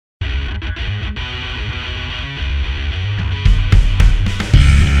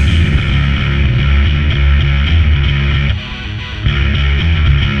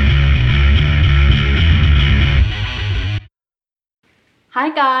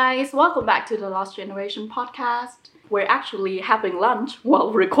guys, welcome back to the Lost Generation podcast. We're actually having lunch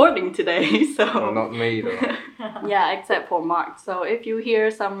while recording today, so... Oh, not me though. Yeah, except for Mark. So if you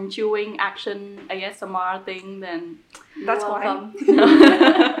hear some chewing action ASMR thing, then that's welcome.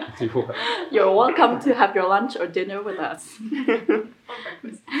 why. You're welcome to have your lunch or dinner with us.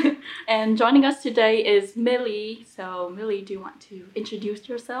 And joining us today is Millie. So Millie, do you want to introduce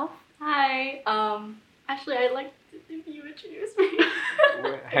yourself? Hi. Actually, I'd like if you introduce me.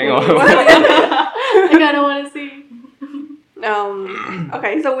 Hang on. I kind of want to see.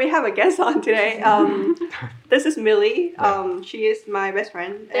 Okay, so we have a guest on today. This is Millie. She is my best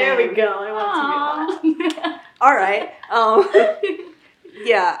friend. There we go. I want to do that. All right.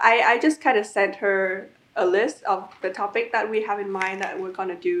 Yeah, I just kind of sent her a list of the topic that we have in mind that we're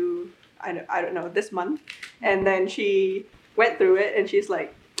gonna do. I don't know, this month, and then she went through it and she's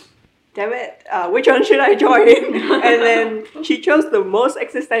like, damn it, which one should I join? And then she chose the most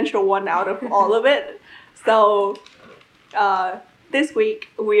existential one out of all of it. So this week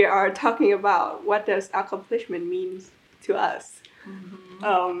we are talking about what does accomplishment means to us.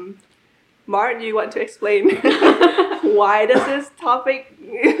 Mm-hmm. Mark, do you want to explain why does this topic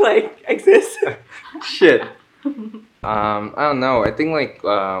exist? Shit. I don't know. I think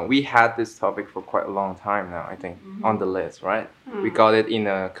we had this topic for quite a long time now, I think, on the list, right? We got it in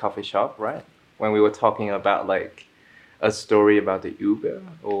a coffee shop, right? When we were talking about a story about the Uber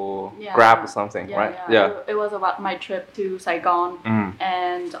or Grab or something, right? Yeah. It was about my trip to Saigon,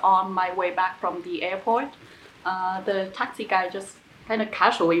 and on my way back from the airport, the taxi guy just kind of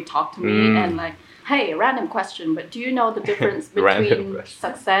casually talked to me and hey, random question, but do you know the difference between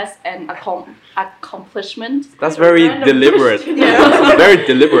success and accomplishment? That's very deliberate. Yeah. Very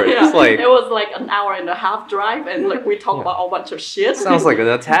deliberate. Yeah. It's like... It was like an hour and a half drive and we talked about a bunch of shit. Sounds like an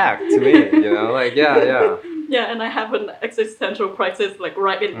attack to me, you know? Yeah, and I have an existential crisis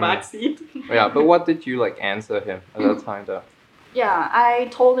right in backseat. Yeah, but what did you answer him at that time though? Yeah, I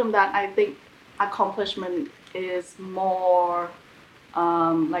told him that I think accomplishment is more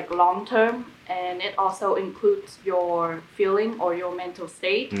long term, and it also includes your feeling or your mental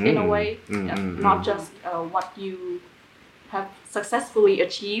state in a way, not just what you have successfully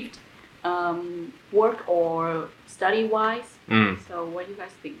achieved work or study wise. So what do you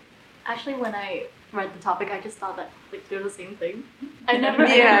guys think? Actually, when I read the topic, I just thought that they're the same thing. I never.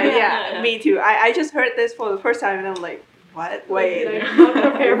 Yeah, me too. I just heard this for the first time and I'm like, what? Wait. I'm not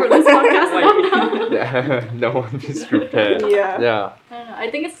prepared for this podcast. Yeah, no one is prepared. Yeah. I don't know.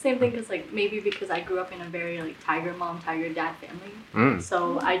 I think it's the same thing because maybe because I grew up in a very tiger mom, tiger dad family.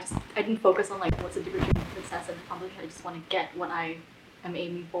 So I didn't focus on what's the difference between success and accomplishment. I just want to get what I am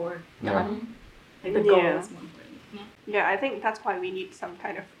aiming for done. The goal is more important. Yeah, I think that's why we need some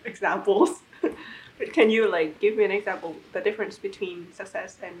kind of examples. Can you give me an example, the difference between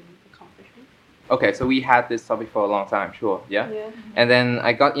success and accomplishment? Okay, so we had this topic for a long time, sure, yeah? And then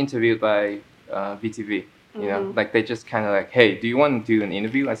I got interviewed by VTV, you know, they just kind of hey, do you want to do an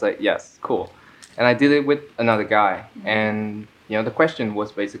interview? I was like, yes, cool. And I did it with another guy, and the question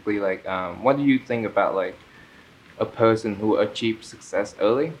was basically what do you think about a person who achieved success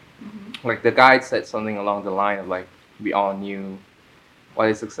early? The guy said something along the line of we all knew what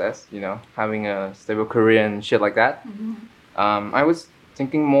is success, having a stable career and shit like that. I was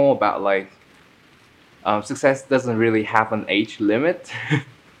thinking more about success doesn't really have an age limit.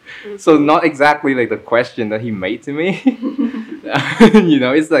 So not exactly the question that he made to me.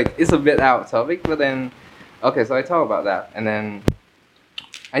 It's a bit out of topic, but then okay, so I talk about that, and then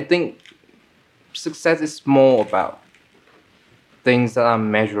I think success is more about things that are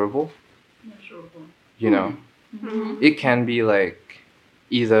measurable. It can be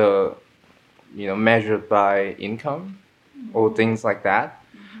either measured by income or things like that.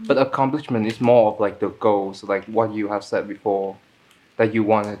 But accomplishment is more of the goals, what you have said before that you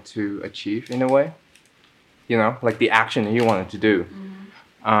wanted to achieve in a way. The action that you wanted to do.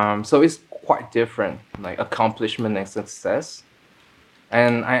 So it's quite different, accomplishment and success.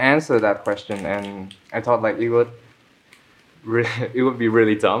 And I answered that question, and I thought it would be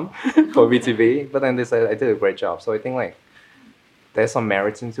really dumb for VTV. But then they said I did a great job. So I think there's some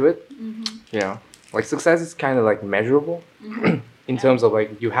merit into it. Success is kind of measurable. In terms of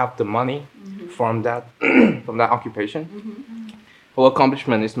you have the money from that from that occupation. Well,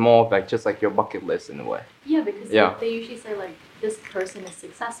 accomplishment is more of just your bucket list in a way. Yeah, because they usually say this person is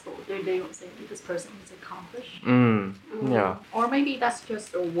successful. They don't say this person is accomplished. Yeah. Or maybe that's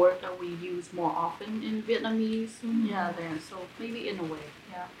just a word that we use more often in Vietnamese. So maybe in a way.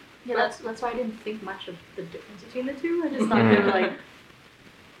 Yeah, that's why I didn't think much of the difference between the two. I just thought they were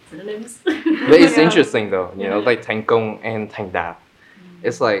synonyms. But it's interesting though, thành công and thành đạt.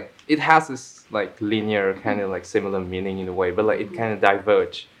 It's like it has this like linear kind of like similar meaning in a way, but like it kind of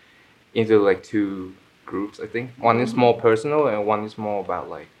diverge into like two groups. I think one is more personal and one is more about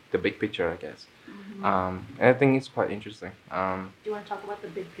like the big picture, I guess. And I think it's quite interesting. Do you want to talk about the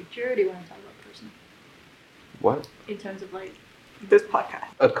big picture, or do you want to talk about personal? What? In terms of like this podcast.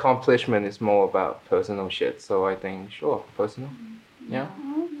 Accomplishment is more about personal shit, so I think sure, personal. Yeah.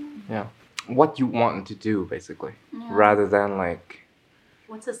 What you want to do basically, rather than like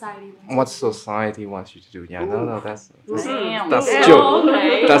what society wants. What society wants you to do. Yeah, no, that's Damn. that's Damn. joke.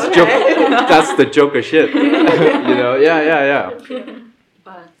 Okay. That's joke. That's the Joker shit. You know? Yeah.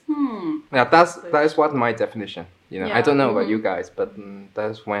 But Yeah, that is what my definition. You know, I don't know about you Mm-hmm. guys, but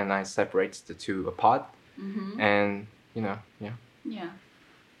that's when I separate the two apart. And you know, Yeah.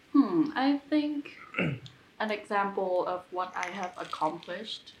 I think an example of what I have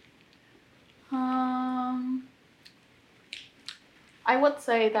accomplished. I would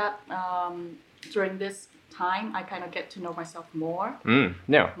say that during this time, I kind of get to know myself more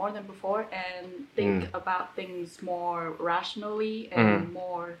Yeah. than before, and think about things more rationally and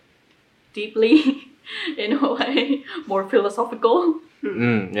more deeply, in a way, more philosophical.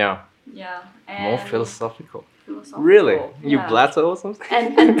 Yeah. Yeah. And More philosophical. philosophical, Really? You yeah. Plato or something?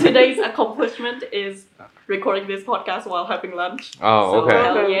 And today's accomplishment is recording this podcast while having lunch. Oh, So, okay.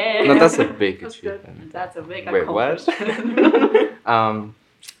 hell yeah. No, that's a big That's good. achievement. That's a big Wait, what? accomplishment.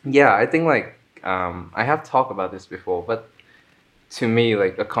 Yeah, I think like I have talked about this before, but to me,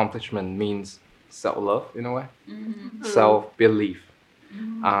 like accomplishment means self-love in a way, self-belief.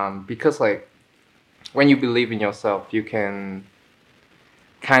 Because like when you believe in yourself, you can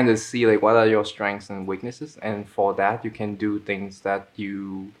kind of see like what are your strengths and weaknesses, and for that you can do things that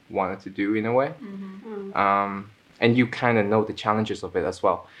you wanted to do in a way. And you kind of know the challenges of it as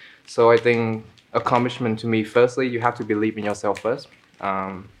well. So I think accomplishment to me, firstly, you have to believe in yourself first.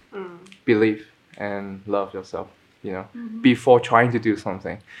 Believe and love yourself, you know, before trying to do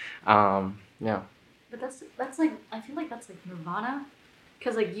something. Yeah. But that's like, I feel like that's like nirvana,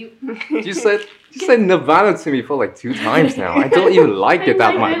 because like you You said Nirvana to me for like 2 times now. I don't even like it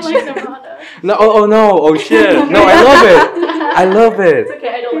that much. I like nirvana. No, oh no, oh shit. No, I love it. I love it. It's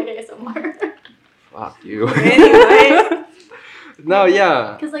okay, I don't like ASMR. Fuck you. Anyway. No,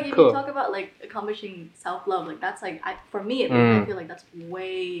 yeah. Because like if Cool. you talk about like accomplishing self-love, like that's like for me at least, I feel like that's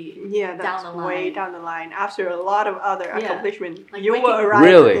way Yeah, that's down the way line. down the line. After a lot of other Yeah. accomplishments, Like you waking- will arrive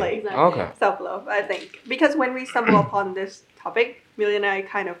Really? at like Exactly. Okay. self-love, I think. Because when we stumble upon this topic, Millie and I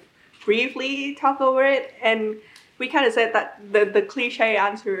kind of briefly talk over it, and we kind of said that the cliche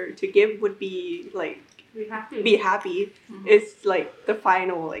answer to give would be like We have to be happy. It's like the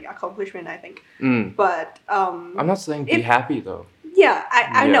final like accomplishment, I think. But I'm not saying be if- happy though. yeah,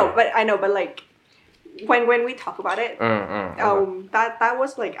 I Yeah. know, but like when we talk about it, Okay. that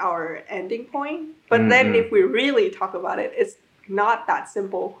was like our ending point. But then if we really talk about it, it's not that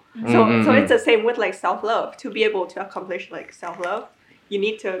simple. So it's the same with like self-love. To be able to accomplish like self-love, you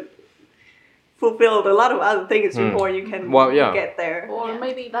need to fulfill a lot of other things before you can get there. Or Yeah.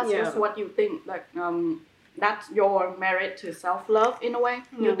 maybe that's Yeah. just what you think, like that's your merit to self-love in a way.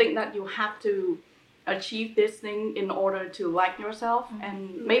 You think that you have to achieve this thing in order to like yourself, and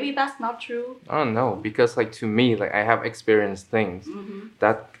maybe that's not true. I don't know, because like to me, like I have experienced things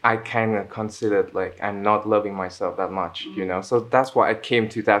that I kind of considered like I'm not loving myself that much, you know. So that's why I came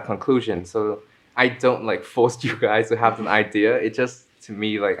to that conclusion. So I don't like force you guys to have an idea. It just to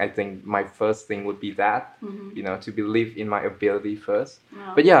me like I think my first thing would be that, you know, to believe in my ability first.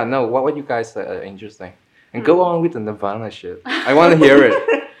 Yeah. But yeah, no, what you guys said are interesting. And go on with the Nirvana shit. I want to hear it.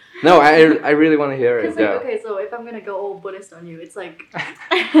 No, I really want to hear it. Because like, Yeah. okay, so if I'm gonna go all Buddhist on you, it's like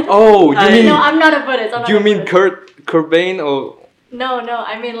Oh, you mean no, I'm not a Buddhist. I'm not you a mean Buddhist. Kurt Cobain or? No,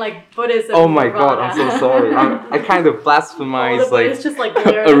 I mean like Buddhism. Oh my god, I'm so Nirvana. sorry. I kind of All blasphemize the like Buddhists just like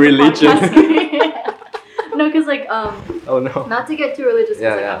glare at a the religion. podcast. No, because like Oh no. not to get too religious, because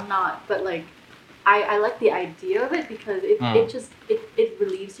Yeah, like yeah. I'm not, but like I like the idea of it because it just it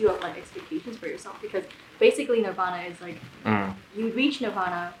relieves you of like expectations for yourself, because basically nirvana is like you reach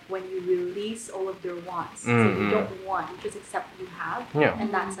nirvana when you release all of your wants. So you don't want, you just accept what you have, Yeah.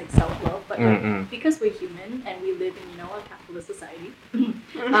 and that's like self-love. But like, because we're human and we live in, you know, a capitalist society,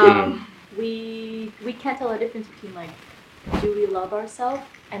 we can't tell the difference between like, do we love ourselves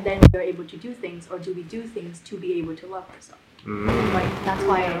and then we are able to do things, or do we do things to be able to love ourselves? Like that's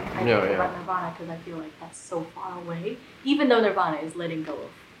why I think about nirvana, because I feel like that's so far away, even though nirvana is letting go of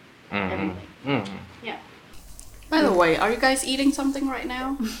everything. Yeah. By the way, are you guys eating something right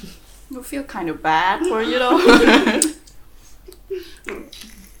now? You feel kind of bad for, you know.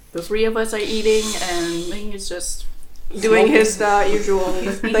 The 3 of us are eating, and Ming is just doing his usual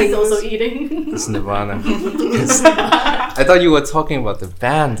He's things. also eating. It's Nirvana. I thought you were talking about the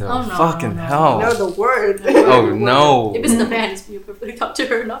band though. Oh, no, Fucking no. hell. No, the word. Oh no. If it's the band, you prefer to talk to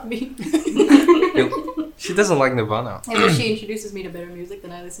her, not me. She doesn't like Nirvana. And then she introduces me to better music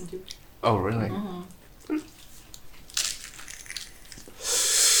than I listen to. Oh really?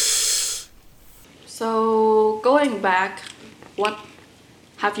 So going back, what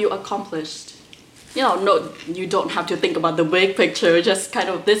have you accomplished? You know, no, you don't have to think about the big picture. Just kind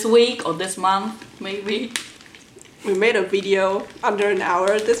of this week or this month, maybe. We made a video under an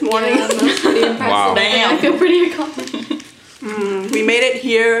hour this morning. Yeah, that's pretty impressive. Wow. Damn. I feel pretty accomplished. We made it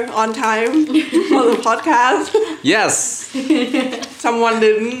here on time on the podcast. Yes. Someone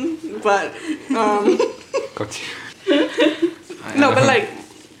didn't, but Got you. no, but like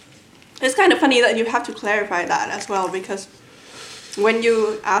it's kind of funny that you have to clarify that as well, because when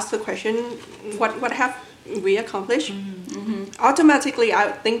you ask the question, what have we accomplished? Automatically, I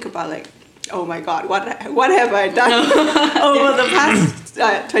would think about like, oh my God, what have I done over the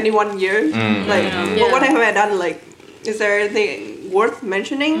past 21 years? What have I done? Like, is there anything worth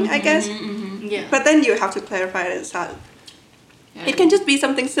mentioning? I guess. Yeah. But then you have to clarify it as that. It can just be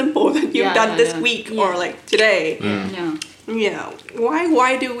something simple that you've done this week or like today. Yeah. Yeah.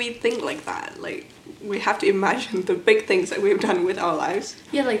 Why do we think like that? Like, we have to imagine the big things that we've done with our lives.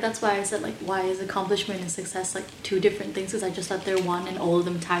 Yeah, like that's why I said like why is accomplishment and success like two different things, because I just thought they're one and all of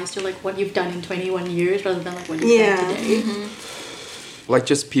them ties to like what you've done in 21 years rather than like what you've done today. Like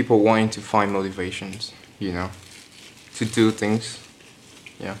just people wanting to find motivations, you know, to do things,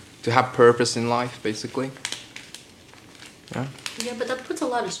 yeah, to have purpose in life, basically. Yeah. Yeah, but that puts a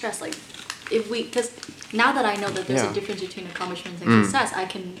lot of stress. Like, because now that I know that there's a difference between accomplishments and success, I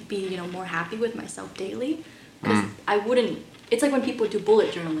can be, you know, more happy with myself daily. Because I wouldn't. It's like when people do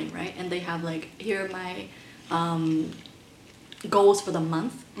bullet journaling, right? And they have like, here are my goals for the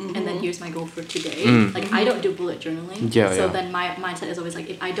month, and then here's my goal for today. Like, I don't do bullet journaling. So then my mindset is always like,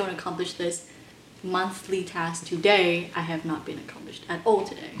 if I don't accomplish this monthly task today, I have not been accomplished at all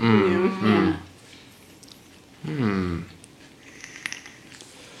today. Yeah.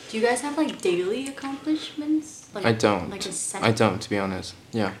 Do you guys have like daily accomplishments? Like, I don't. Like a set. I don't, to be honest.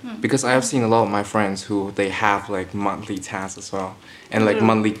 Yeah, because I have seen a lot of my friends who they have like monthly tasks as well, and like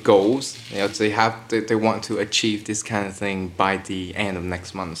monthly goals. You know, they want to achieve this kind of thing by the end of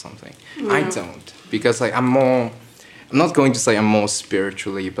next month or something. I don't, because like I'm not going to say I'm more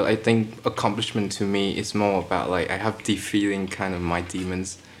spiritually, but I think accomplishment to me is more about like I have defeating kind of my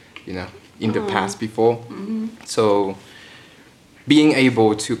demons, you know, in the past before. So being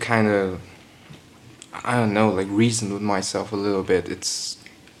able to kind of, I don't know, like reason with myself a little bit, it's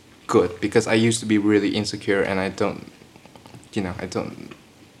good, because I used to be really insecure and I don't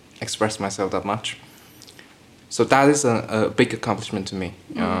express myself that much. So that is a big accomplishment to me.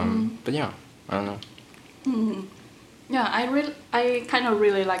 But yeah, I don't know. Yeah, I kind of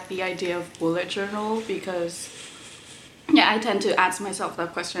really like the idea of bullet journal, because I tend to ask myself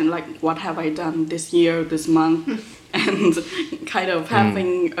that question, like, what have I done this year, this month, and kind of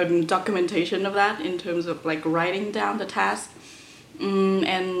having a documentation of that in terms of like writing down the task.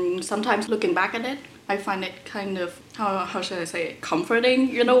 And sometimes looking back at it, I find it kind of, how should I say it,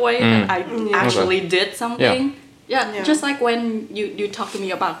 comforting in a way that I actually did something. Yeah, just like when you talk to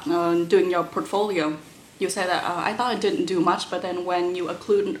me about doing your portfolio. You say that I thought I didn't do much, but then when you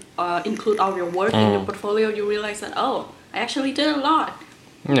include all your work in your portfolio, you realize that, oh, I actually did a lot.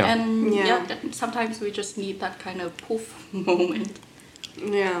 And sometimes we just need that kind of poof moment.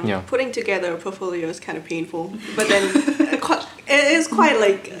 Putting together a portfolio is kind of painful, but then it is quite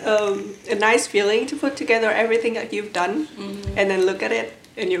like a nice feeling to put together everything that you've done and then look at it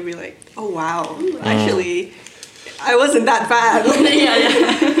and you'll be like, oh wow, actually I wasn't that bad.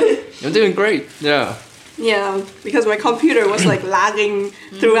 You're doing great. Yeah, because my computer was like lagging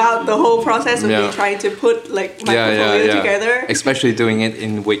throughout the whole process of me trying to put like my portfolio together. Especially doing it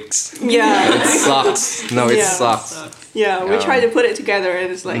in weeks. Yeah. It sucks. No, it sucks. Yeah, we tried to put it together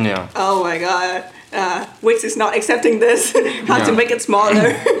and it's like, oh my god, Wix is not accepting this. Have to make it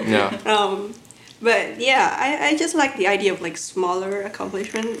smaller. But yeah, I just like the idea of like smaller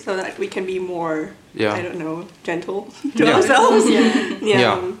accomplishments so that we can be more, I don't know, gentle to ourselves.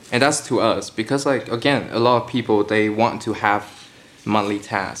 And that's to us, because like again, a lot of people, they want to have monthly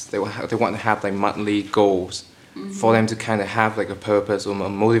tasks. They want to have like monthly goals for them to kind of have like a purpose or a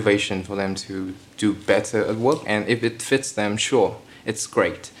motivation for them to do better at work. And if it fits them, sure, it's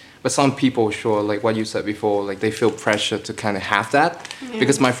great. But some people, sure, like what you said before, like they feel pressure to kind of have that.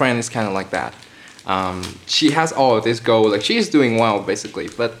 Because my friend is kind of like that. She has all of this goal, like she's doing well basically,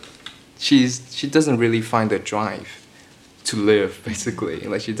 but she doesn't really find the drive to live, basically.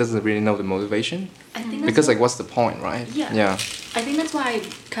 Like she doesn't really know the motivation. I think Because like, what's the point, right? Yeah. I think that's why I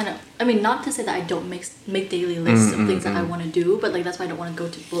kind of, I mean, not to say that I don't make daily lists of things that I want to do, but like that's why I don't want to go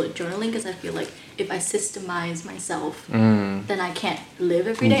to bullet journaling, because I feel like if I systemize myself, then I can't live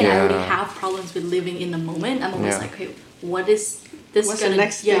every day. And I already have problems with living in the moment. I'm always like, okay, what is this what's gonna, the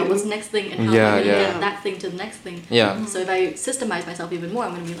next thing? what's the next thing, and how am I gonna get that thing to the next thing? Yeah. So if I systemize myself even more,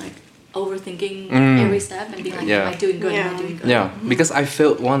 I'm gonna be like overthinking every step and being like, am I doing good? Am I doing good? Yeah, because I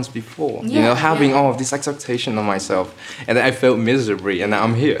failed once before, you know, having all of this expectation on myself, and then I failed miserably, and now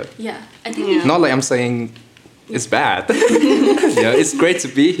I'm here. Yeah, I think Not like I'm saying it's bad. You know, it's great to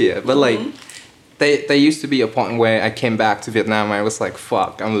be here, but like, there used to be a point where I came back to Vietnam and I was like,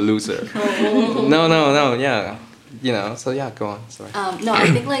 fuck, I'm a loser. No, yeah. You know, so yeah, go on, sorry. No, I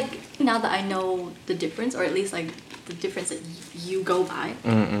think like now that I know the difference, or at least like the difference that you go by,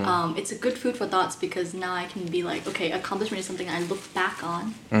 it's a good food for thoughts, because now I can be like, okay, accomplishment is something I look back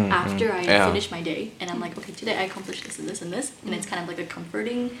on after I finish my day, and I'm like, okay, today I accomplished this and this and this, and it's kind of like a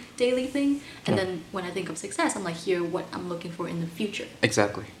comforting daily thing. And then when I think of success, I'm like, here, what I'm looking for in the future.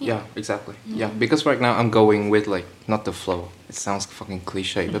 Exactly. Yeah, exactly. Yeah, because right now I'm going with like, not the flow. It sounds fucking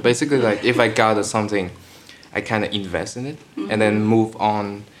cliche, but basically like, if I gather something, I kind of invest in it and then move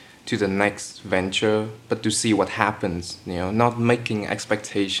on to the next venture, but to see what happens, you know, not making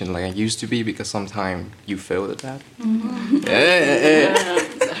expectation like I used to be, because sometimes you fail at that.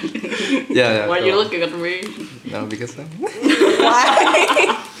 Yeah. Why are you looking at me? No, because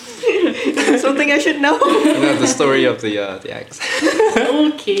Why? Something I should know. you know the story of the ex.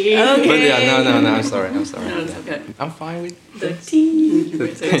 Okay. But yeah, no, I'm sorry. No, it's okay. I'm fine with The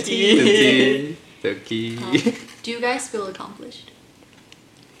tea. the key. Do you guys feel accomplished?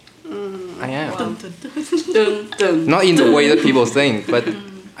 I am. Dun, dun, dun. Not in the way that people think, but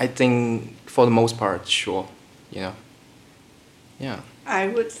I think for the most part, sure. You know. Yeah. I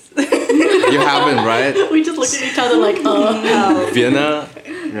would. You haven't, right? We just looked at each other like, Vienna.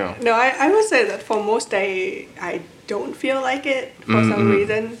 No. No, I would say that for most I don't feel like it for some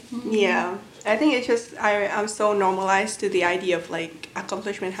reason. Yeah. I think it's just I'm so normalized to the idea of like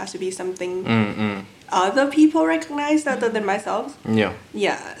accomplishment has to be something other people recognize other than myself. Yeah.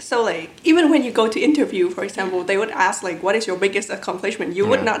 Yeah. So like even when you go to interview, for example, they would ask like, what is your biggest accomplishment? You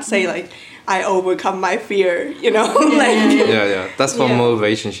would not say like, I overcome my fear, you know? Yeah. That's for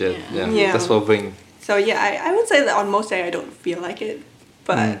motivation shit. Yeah. That's for being. So yeah, I would say that on most days I don't feel like it.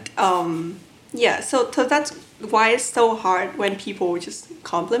 But yeah, so that's why it's so hard when people just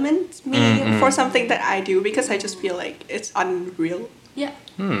compliment me for something that I do, because I just feel like it's unreal. Yeah.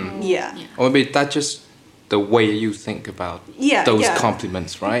 Yeah. Or maybe that's just the way you think about those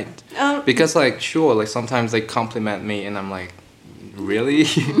compliments, right? Because like, sure, like sometimes they compliment me and I'm like, really?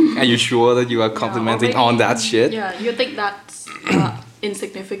 Are you sure that you are complimenting on that shit? Yeah, you think that's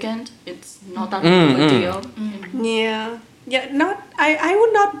insignificant. It's not that big of a deal. Yeah. Yeah, I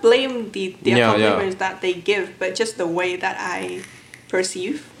would not blame the accomplishments that they give, but just the way that I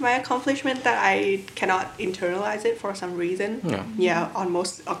perceive my accomplishment, that I cannot internalize it for some reason. Yeah, on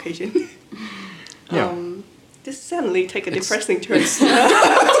most occasions. This suddenly take a depressing turn.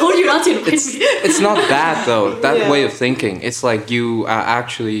 I told you not to. It's not bad though, that way of thinking. It's like you are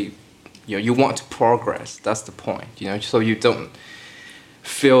actually, you know, you want to progress. That's the point, you know, so you don't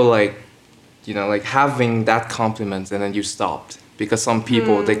feel like, you know, like having that compliment and then you stopped. Because some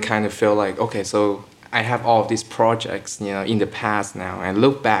people, they kind of feel like, okay, so I have all of these projects, you know, in the past now. I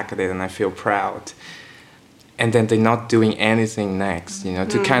look back at it and I feel proud. And then they're not doing anything next, you know,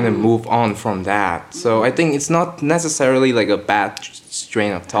 to kind of move on from that. So I think it's not necessarily like a bad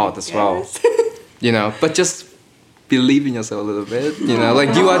strain of thought as well, you know, but just believe in yourself a little bit, you know,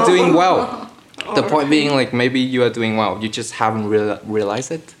 like you are doing well. The point being like maybe you are doing well, you just haven't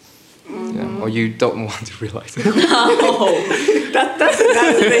realized it. You know, or you don't want to realize it. That's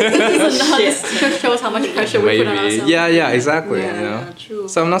another thing. This just shows how much pressure we put on ourselves. Yeah, exactly. Yeah, you know? true.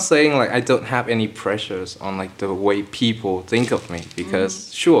 So I'm not saying like I don't have any pressures on like the way people think of me,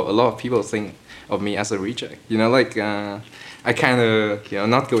 because sure, a lot of people think of me as a reject. You know, like I kind of, you know,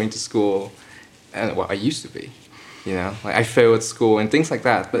 not going to school, and well, I used to be. You know, like I failed at school and things like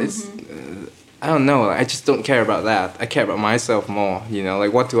that. But it's I don't know. I just don't care about that. I care about myself more. You know,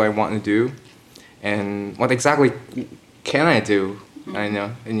 like what do I want to do, and what exactly can I do? I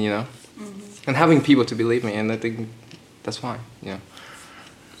know, and you know, and having people to believe me, and I think that's fine. You know.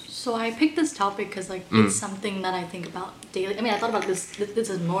 So I picked this topic because like it's something that I think about daily. I mean, I thought about this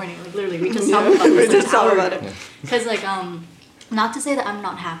morning. Like literally, we just talked about this. We just talked about it. Because like not to say that I'm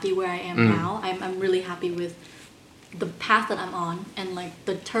not happy where I am now. I'm really happy with the path that I'm on and like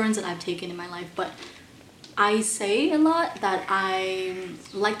the turns that I've taken in my life, but I say a lot that I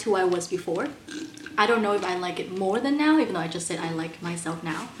liked who I was before. I don't know if I like it more than now, even though I just said I like myself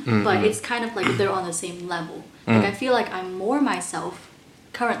now. Mm-hmm. But it's kind of like they're on the same level. Like I feel like I'm more myself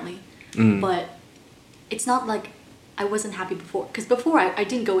currently, but it's not like I wasn't happy before. Because before I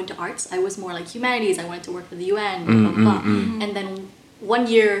didn't go into arts. I was more like humanities. I wanted to work for the UN, blah, blah, blah. And then 1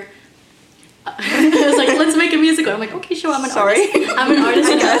 year... I was like, let's make a musical. I'm like, okay, sure, I'm an artist. I'm an artist,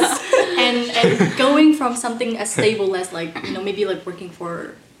 I guess. And going from something as stable as like, you know, maybe like working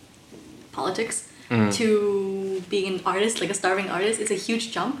for politics to being an artist, like a starving artist, is a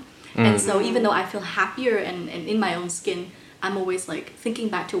huge jump. And so even though I feel happier and in my own skin, I'm always like thinking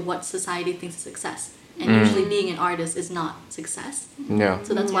back to what society thinks is success. And usually being an artist is not success. Yeah.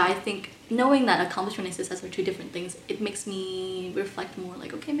 So that's why I think knowing that accomplishment and success are two different things, it makes me reflect more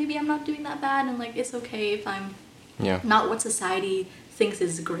like, okay, maybe I'm not doing that bad, and like it's okay if I'm not what society thinks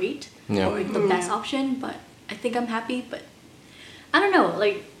is great or like, the best option, but I think I'm happy. But I don't know,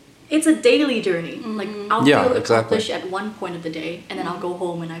 like it's a daily journey. Like I'll feel accomplished at one point of the day, and then I'll go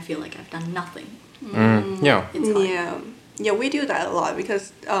home and I feel like I've done nothing. It's hard. Yeah, we do that a lot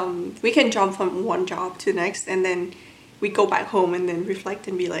because we can jump from one job to next, and then we go back home and then reflect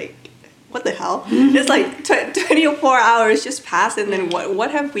and be like, what the hell? It's like 24 hours just passed, and then what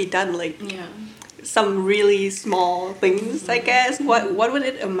have we done? Like some really small things, I guess. What would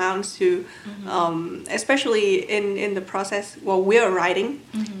it amount to? Especially in the process while we're writing.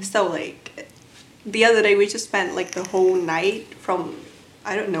 So like the other day we just spent like the whole night from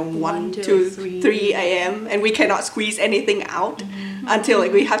I don't know 1 to 3 a.m. and we cannot squeeze anything out until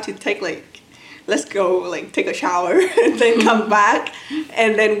like we have to take like let's go like take a shower and then come back,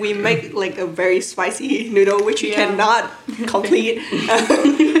 and then we make like a very spicy noodle which we cannot complete.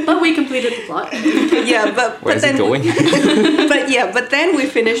 But we completed the plot. Where is then it going? but then we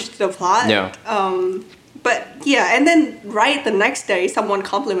finished the plot. And then right the next day someone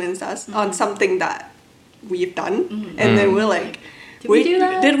compliments us on something that we've done, and then we're like, Did we do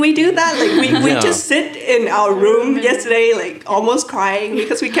that? Did we do that? Like we just sit in our room yesterday, like almost crying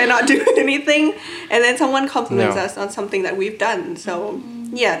because we cannot do anything, and then someone compliments us on something that we've done. So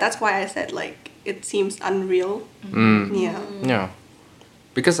that's why I said like it seems unreal.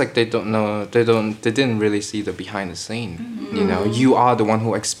 Because like they didn't really see the behind the scene. You know, you are the one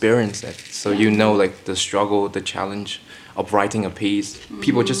who experienced it, so you know like the struggle, the challenge of writing a piece.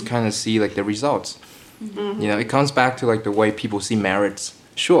 People just kind of see like the results. You know, it comes back to like the way people see merits.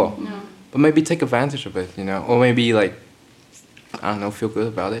 Sure, but maybe take advantage of it. You know, or maybe like I don't know, feel good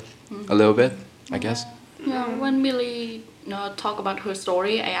about it a little bit. I guess. Yeah, when Millie talk about her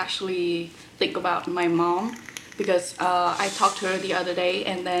story, I actually think about my mom, because I talked to her the other day,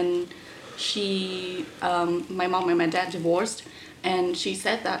 and then my mom and my dad divorced, and she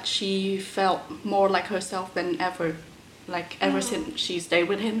said that she felt more like herself than ever. Like ever since she stayed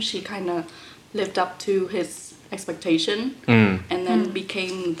with him, she kind of lived up to his expectation, and then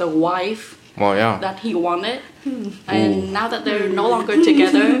became the wife that he wanted. And now that they're no longer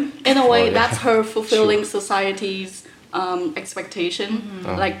together, in a way, that's her fulfilling society's expectation,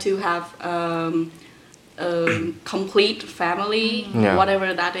 like to have a complete family,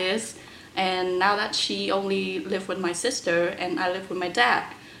 whatever that is. And now that she only lives with my sister and I live with my dad,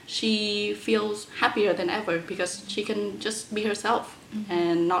 she feels happier than ever because she can just be herself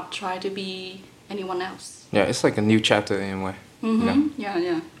and not try to be anyone else. Yeah, it's like a new chapter in a way. You know?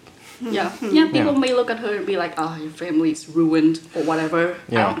 People may look at her and be like, oh, your family's ruined or whatever.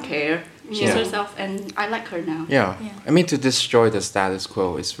 I don't care. She's herself, and I like her now. I mean, to destroy the status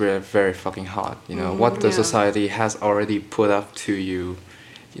quo is very, very fucking hard. You know, what the society has already put up to you,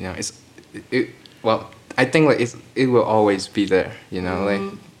 you know, well, I think like it will always be there, you know, like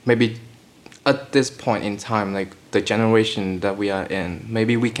maybe at this point in time, like the generation that we are in,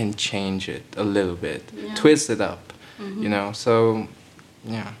 maybe we can change it a little bit, twist it up, you know, so,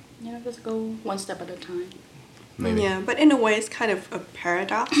 just go one step at a time. Maybe. Yeah, but in a way it's kind of a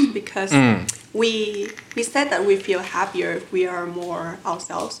paradox because we said that we feel happier if we are more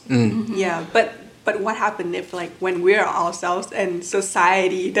ourselves. Yeah, but what happened if like when we're ourselves and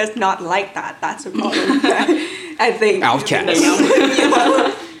society does not like that? That's a problem. I think. Outcast.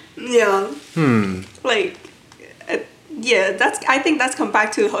 Like, I think that's come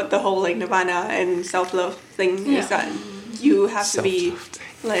back to the whole like nirvana and self-love thing. Is that you have to be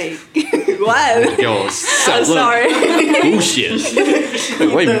like what? Yo, self-love. Sorry. Bullshit.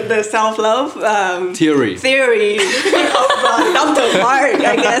 The self-love theory. of Dr. Mark,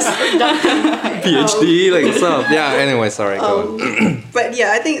 I guess. PhD, like stuff. Yeah. Anyway, sorry. Go on. But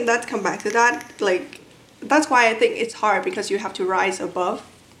I think that's come back to that. Like, that's why I think it's hard because you have to rise above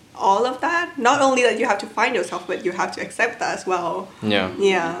all of that. Not only that you have to find yourself, but you have to accept that as well. Yeah.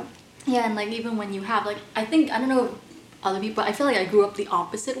 Yeah. Yeah, and like even when you have like, I don't know if other people, I feel like I grew up the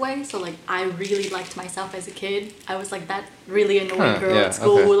opposite way. So like I really liked myself as a kid. I was like that really annoying girl at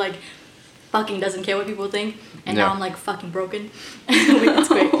school who like fucking doesn't care what people think. And now I'm like fucking broken. It's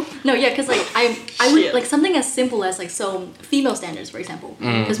great. No, yeah, because like I would like something as simple as like, so female standards, for example,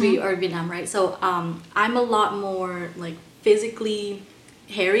 because we are in Vietnam, right? So I'm a lot more like physically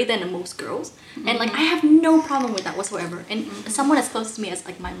hairy than most girls, and like I have no problem with that whatsoever. And someone as close to me as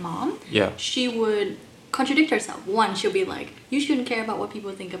like my mom, she would contradict herself. One, she'll be like, you shouldn't care about what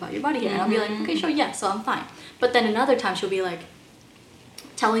people think about your body hair, and I'll be like, okay, sure, yeah, so I'm fine. But then another time she'll be like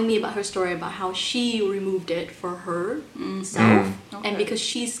telling me about her story about how she removed it for herself, and because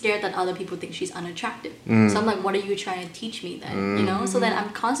she's scared that other people think she's unattractive. So I'm like, what are you trying to teach me then? You know? So then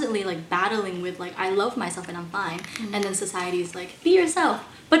I'm constantly like battling with like, I love myself and I'm fine, and then society's like, be yourself,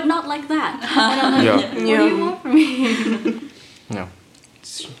 but not like that. And I'm like, what do you want from me?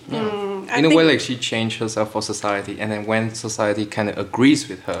 In a way, like she changed herself for society, and then when society kind of agrees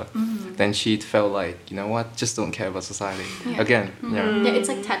with her, then she felt like, you know what, just don't care about society again. Yeah, it's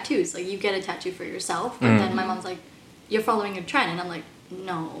like tattoos. Like you get a tattoo for yourself, but then my mom's like, you're following a trend, and I'm like,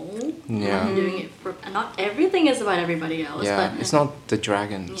 no, I'm doing it for. And not everything is about everybody else. Yeah, but it's not the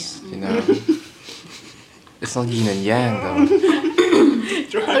dragons, you know. It's not yin and yang though.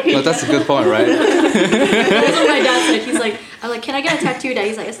 Well, that's a good point, right? That's what my dad said. He's like, I'm like, can I get a tattoo, Dad?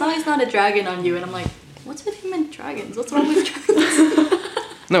 He's like, as long as it's not a dragon on you. And I'm like, what's with him and dragons? What's wrong with dragons?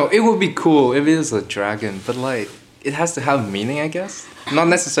 No, it would be cool if it is a dragon, but like it has to have meaning, I guess. Not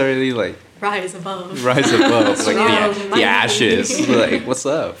necessarily like rise above. Rise above, like the ashes. Like, what's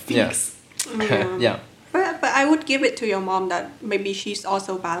up? Yeah. Yeah. But I would give it to your mom that maybe she's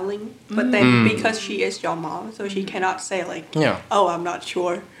also battling, but then because she is your mom, so she cannot say like, oh, I'm not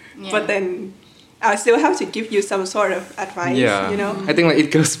sure. Yeah. But then I still have to give you some sort of advice, you know? I think like it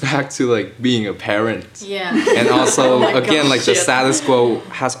goes back to like being a parent. Yeah. And also again, like the status quo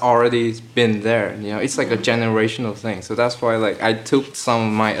has already been there, you know? It's like a generational thing. So that's why like I took some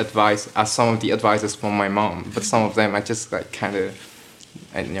of my advice, some of the advices from my mom, but some of them I just like kind of,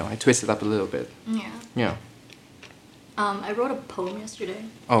 I twisted up a little bit. Yeah. Yeah. I wrote a poem yesterday.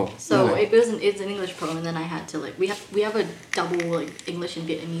 Oh. So really? it's an English poem, and then I had to like we have a double like English and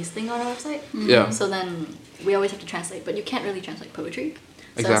Vietnamese thing on our website. Yeah. So then we always have to translate, but you can't really translate poetry.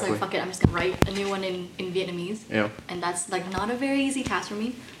 So exactly. I was like, fuck it, I'm just gonna write a new one in Vietnamese. Yeah. And that's like not a very easy task for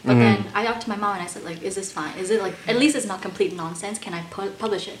me. But then I talked to my mom and I said like, is this fine? Is it like, at least it's not complete nonsense? Can I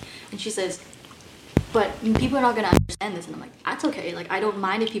publish it? And she says, but people are not gonna understand this. And I'm like, that's okay. Like I don't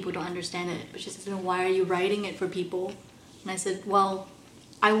mind if people don't understand it. But she says, then why are you writing it for people? And I said, well,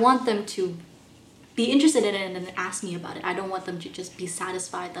 I want them to be interested in it and then ask me about it. I don't want them to just be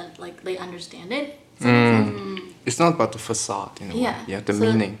satisfied that like they understand it. It's not about the facade, in a way. Yeah, the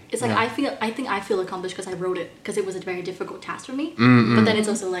meaning. It's like I think I feel accomplished because I wrote it because it was a very difficult task for me. But then it's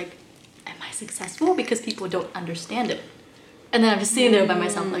also like, am I successful because people don't understand it? And then I'm just sitting there by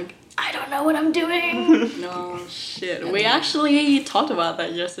myself like, I don't know what I'm doing. No shit. We actually talked about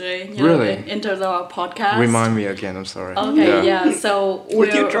that yesterday. Really? In terms of our podcast. Remind me again. I'm sorry. Okay. Yeah. So were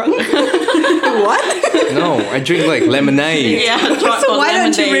you drunk? What? No, I drink like lemonade. Yeah. So why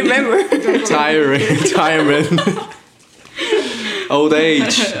don't you remember? Retirement. Old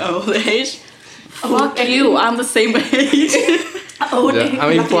age. Old age. Fuck you. I'm the same age. Old age. I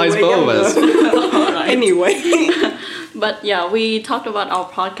mean, applies both of us. Right. Anyway. But yeah, we talked about our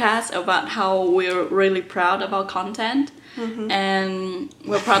podcast, about how we're really proud of our content. And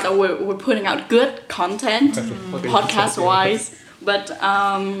we're proud that we're putting out good content, podcast-wise. But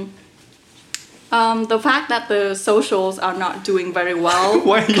the fact that the socials are not doing very well.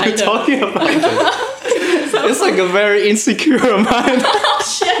 Why are you talking about it? It's like a very insecure mind.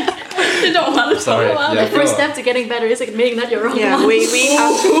 Shit. You don't want to talk about it. The first step to getting better is admitting that you're wrong. Yeah, we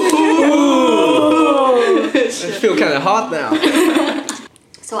have I feel kind of hot now.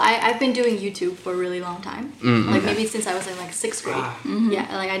 So I've been doing YouTube for a really long time. Like maybe since I was in like 6th grade. Yeah,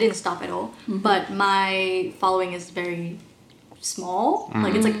 like I didn't stop at all. But my following is very small.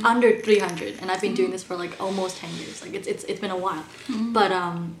 Like it's like under 300, and I've been doing this for like almost 10 years. Like it's been a while. But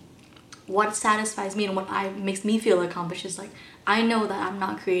what satisfies me and what makes me feel accomplished is like I know that I'm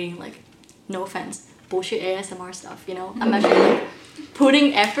not creating like, no offense, bullshit ASMR stuff, you know? I'm actually like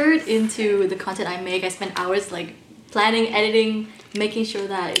putting effort into the content I make. I spend hours like planning, editing, making sure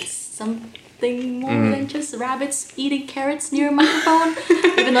that it's something more than just rabbits eating carrots near a microphone,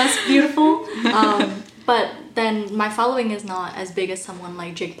 even though it's beautiful. But then my following is not as big as someone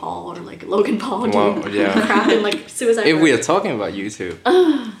like Jake Paul or like Logan Paul Wow, doing yeah. crap and like suicide. If we are talking about YouTube,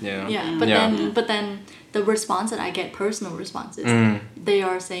 yeah. Yeah, but then the response that I get, personal responses, they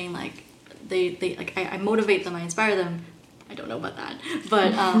are saying like they like I motivate them, I inspire them. I don't know about that,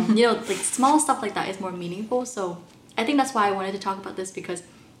 but you know, like small stuff like that is more meaningful. So I think that's why I wanted to talk about this, because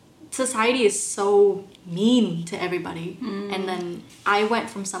society is so mean to everybody, and then I went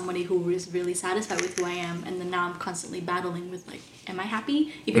from somebody who was really satisfied with who I am, and then now I'm constantly battling with like, am I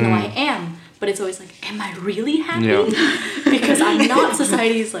happy? Even though I am, but it's always like, am I really happy? Yeah. Because I'm not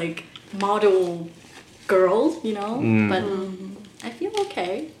society's like model girl, you know. But I feel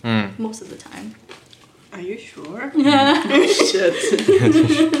okay most of the time. Are you sure? Yeah. Shit.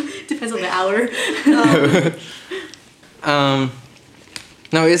 Depends on the hour.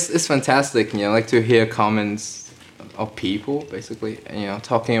 No, it's fantastic, you know, like to hear comments of people, basically, you know,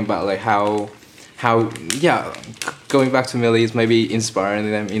 talking about like how yeah, going back to Millie is maybe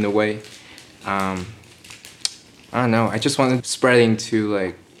inspiring them in a way. I don't know, I just want it spreading to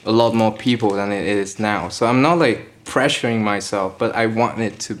like a lot more people than it is now. So I'm not like pressuring myself, but I want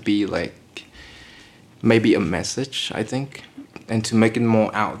it to be like maybe a message, I think, and to make it more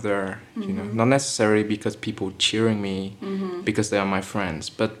out there, you know, not necessarily because people cheering me because they are my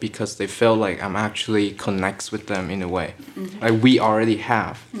friends, but because they feel like I'm actually connects with them in a way, like we already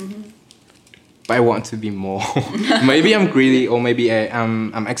have. But I want to be more. Maybe I'm greedy, or maybe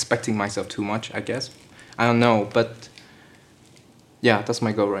I'm expecting myself too much, I guess. I don't know, but yeah, that's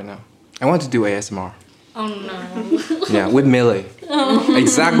my goal right now. I want to do ASMR. Oh no. Yeah, with Millie.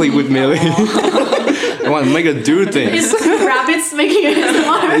 Exactly with Millie. I want to make her do things. Rabbits making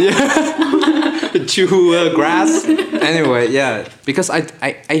ASMR. Yeah. Chew grass. Anyway, yeah, because I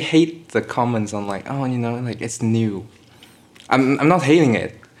hate the comments on like, oh, you know, like it's new. I'm not hating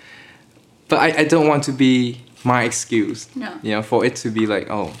it, but I don't want to be my excuse. Yeah. You know, for it to be like,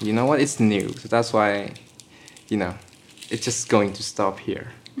 oh, you know what, it's new, so that's why, you know, it's just going to stop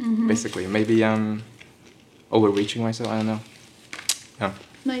here. Basically, maybe I'm overreaching myself. I don't know. Yeah.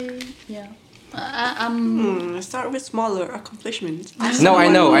 Maybe, yeah. Start with smaller accomplishments. No, I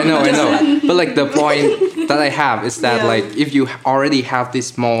know. But like the point that I have is that like if you already have this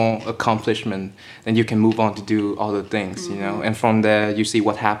small accomplishment, then you can move on to do other things, you know. And from there, you see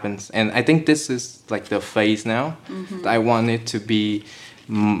what happens. And I think this is like the phase now that I want it to be,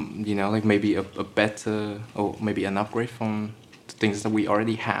 you know, like maybe a better, or maybe an upgrade from the things that we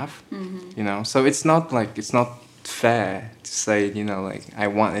already have, you know. So it's not like, it's not fair to say, you know, like I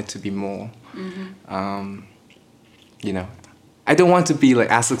want it to be more. You know, I don't want to be like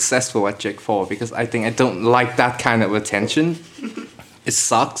as successful as Jake Paul, because I think I don't like that kind of attention. It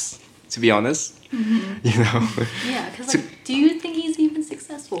sucks, to be honest. You know. Yeah, because like, do you think he's even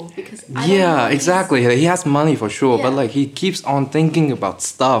successful? Because I don't yeah, know, exactly. He has money for sure, but Yeah. like he keeps on thinking about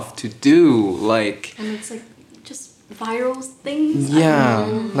stuff to do, like and it's like just viral things. yeah,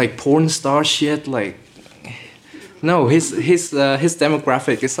 like porn star shit, like. No, his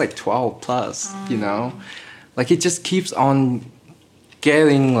demographic is like 12 plus, you know? Like he just keeps on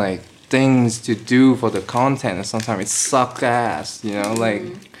getting like things to do for the content, and sometimes it sucks ass, you know? Like,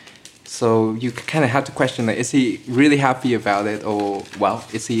 so you kind of have to question, like, is he really happy about it, or, well,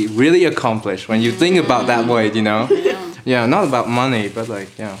 is he really accomplished when you think about that way, you know? Yeah, not about money, but like,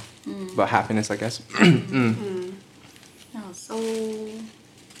 yeah, about happiness, I guess. Yeah, so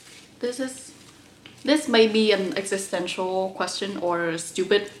this may be an existential question or a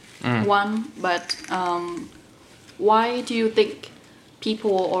stupid one, but why do you think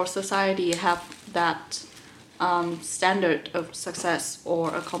people or society have that standard of success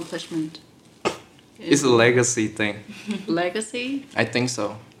or accomplishment? It's a legacy thing. Legacy? I think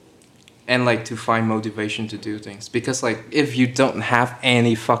so. And like to find motivation to do things. Because like if you don't have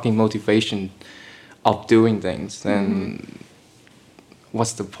any fucking motivation of doing things, then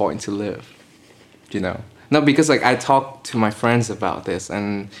what's the point to live? You know? No, because like I talked to my friends about this,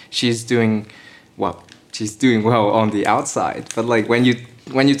 and she's doing well on the outside. But like when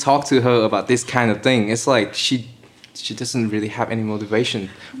you talk to her about this kind of thing, it's like she doesn't really have any motivation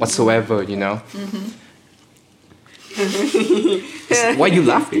whatsoever, you know? Why are you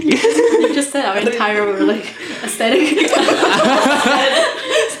laughing? You just said our entire like aesthetic.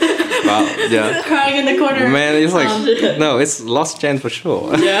 Well, yeah. Crying in the corner. Man, it's like no, it's lost gen for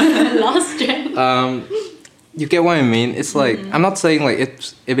sure. Yeah, lost gen. You get what I mean? It's like I'm not saying like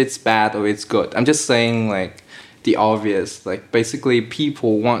if it's bad or it's good. I'm just saying like the obvious. Like basically,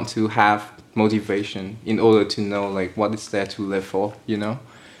 people want to have motivation in order to know like what is there to live for. You know,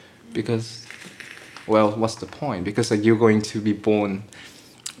 because well, what's the point? Because like you're going to be born,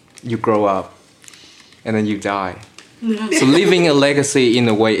 you grow up, and then you die. So leaving a legacy in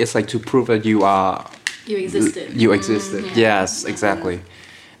a way is like to prove that you existed. Yes, exactly.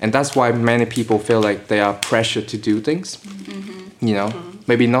 And that's why many people feel like they are pressured to do things. You know,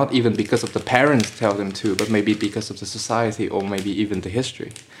 maybe not even because of the parents tell them to, but maybe because of the society or maybe even the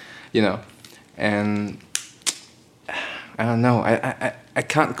history. You know, and I don't know. I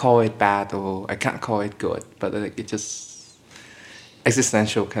can't call it bad or I can't call it good, but like it just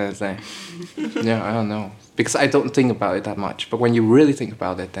existential kind of thing. Yeah, I don't know, because I don't think about it that much. But when you really think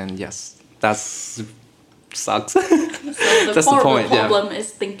about it, then yes, that's sucks. So that's the point. The problem is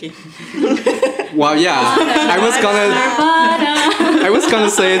thinking. Well, yeah, I was gonna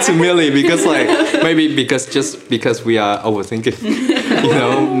say it to Millie because like maybe because we are overthinking. You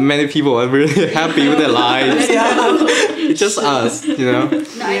know, many people are really happy with their lives. It's just us, you know.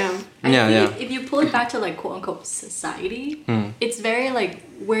 I think if you pull it back to like quote unquote society, it's very like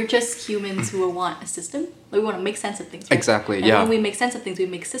we're just humans who want a system. Like, we want to make sense of things. Right? Exactly. And when we make sense of things, we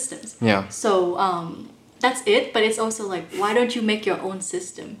make systems. Yeah. So that's it. But it's also like, why don't you make your own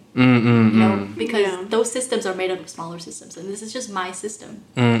system? You know, because those systems are made up of smaller systems, and this is just my system.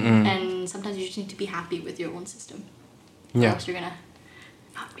 And sometimes you just need to be happy with your own system. Or else you're gonna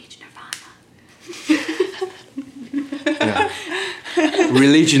not reach nirvana.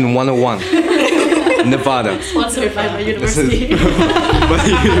 Religion 101. Nevada. Sponsored by my university. By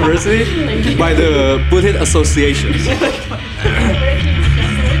the university? By the Buddhist Association.